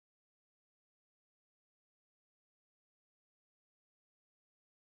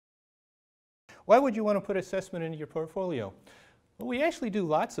Why would you want to put assessment into your portfolio? Well, we actually do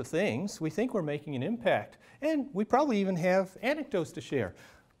lots of things. We think we're making an impact, and we probably even have anecdotes to share.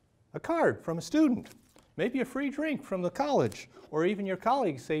 A card from a student, maybe a free drink from the college, or even your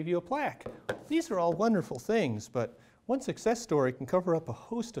colleagues save you a plaque. These are all wonderful things, but one success story can cover up a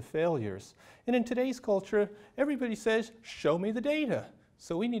host of failures. And in today's culture, everybody says, show me the data.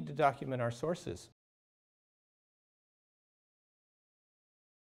 So we need to document our sources.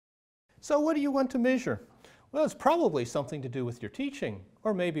 So what do you want to measure? Well, it's probably something to do with your teaching,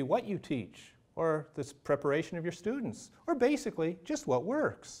 or maybe what you teach, or the preparation of your students, or basically just what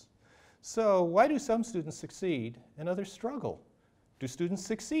works. So why do some students succeed and others struggle? Do students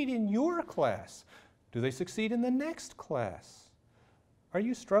succeed in your class? Do they succeed in the next class? Are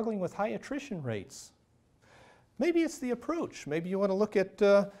you struggling with high attrition rates? Maybe it's the approach. Maybe you want to look at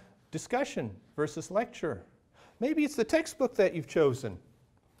discussion versus lecture. Maybe it's the textbook that you've chosen.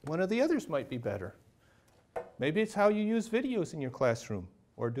 One of the others might be better. Maybe it's how you use videos in your classroom,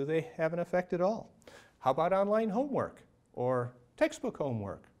 or do they have an effect at all? How about online homework, or textbook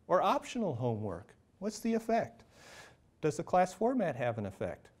homework, or optional homework? What's the effect? Does the class format have an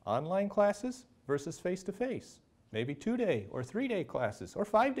effect? Online classes versus face-to-face. Maybe 2-day or 3-day classes, or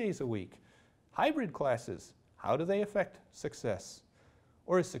 5 days a week. Hybrid classes, how do they affect success?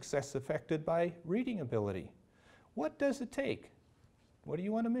 Or is success affected by reading ability? What does it take? What do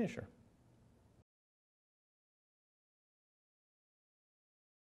you want to measure?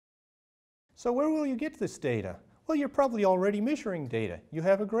 So where will you get this data? Well, you're probably already measuring data. You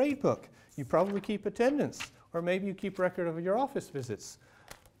have a grade book. You probably keep attendance, or maybe you keep record of your office visits.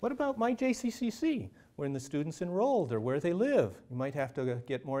 What about MyJCCC, when the students enrolled or where they live? You might have to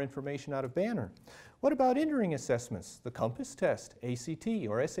get more information out of Banner. What about entering assessments, the Compass test, ACT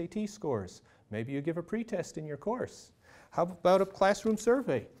or SAT scores? Maybe you give a pretest in your course. How about a classroom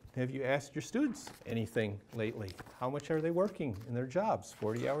survey? Have you asked your students anything lately? How much are they working in their jobs,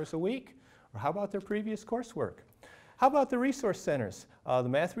 40 hours a week? Or how about their previous coursework? How about the resource centers, the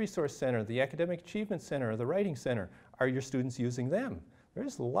Math Resource Center, the Academic Achievement Center, or the Writing Center? Are your students using them?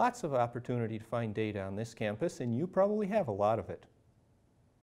 There's lots of opportunity to find data on this campus, and you probably have a lot of it.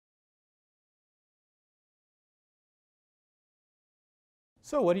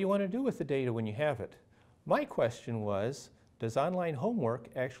 So what do you want to do with the data when you have it? My question was, does online homework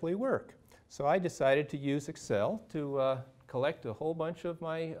actually work? So I decided to use Excel to collect a whole bunch of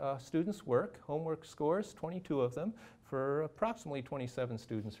my students' work, homework scores, 22 of them, for approximately 27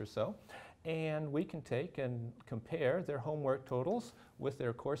 students or so. And we can take and compare their homework totals with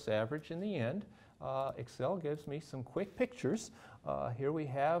their course average in the end. Excel gives me some quick pictures. Here we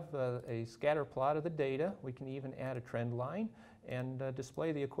have a scatter plot of the data. We can even add a trend line and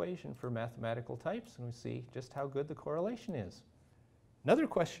display the equation for mathematical types, and we see just how good the correlation is. Another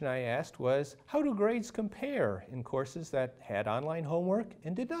question I asked was, how do grades compare in courses that had online homework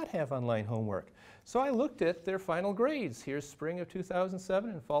and did not have online homework? So I looked at their final grades. Here's spring of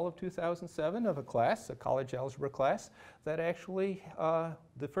 2007 and fall of 2007 of a class, a college algebra class, that actually,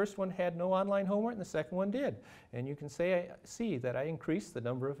 the first one had no online homework and the second one did. And you can see that I increased the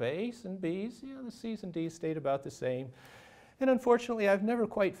number of A's and B's. You know, the C's and D's stayed about the same. And unfortunately, I've never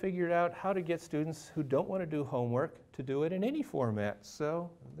quite figured out how to get students who don't want to do homework to do it in any format, so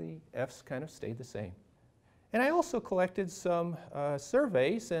the F's kind of stayed the same. And I also collected some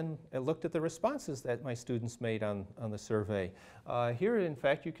surveys and looked at the responses that my students made on the survey. Here, in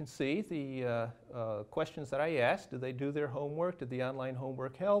fact, you can see the questions that I asked. Did they do their homework? Did the online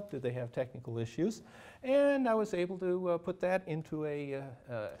homework help? Did they have technical issues? And I was able to put that into a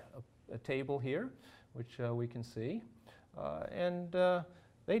table here, which we can see.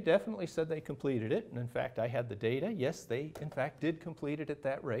 They definitely said they completed it, and in fact I had the data. Yes, they in fact did complete it at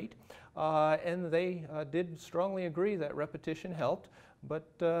that rate, and they did strongly agree that repetition helped, but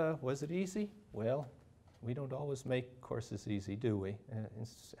was it easy? Well, we don't always make courses easy, do we?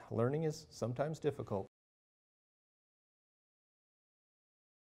 Learning is sometimes difficult.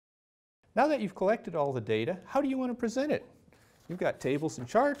 Now that you've collected all the data, how do you want to present it? You've got tables and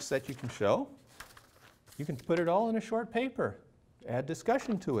charts that you can show. You can put it all in a short paper, add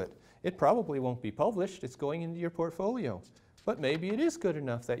discussion to it. It probably won't be published, it's going into your portfolio. But maybe it is good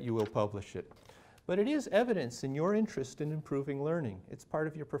enough that you will publish it. But it is evidence in your interest in improving learning. It's part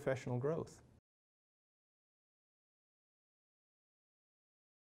of your professional growth.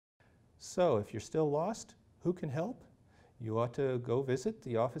 So if you're still lost, who can help? You ought to go visit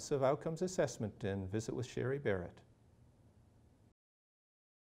the Office of Outcomes Assessment and visit with Sherry Barrett.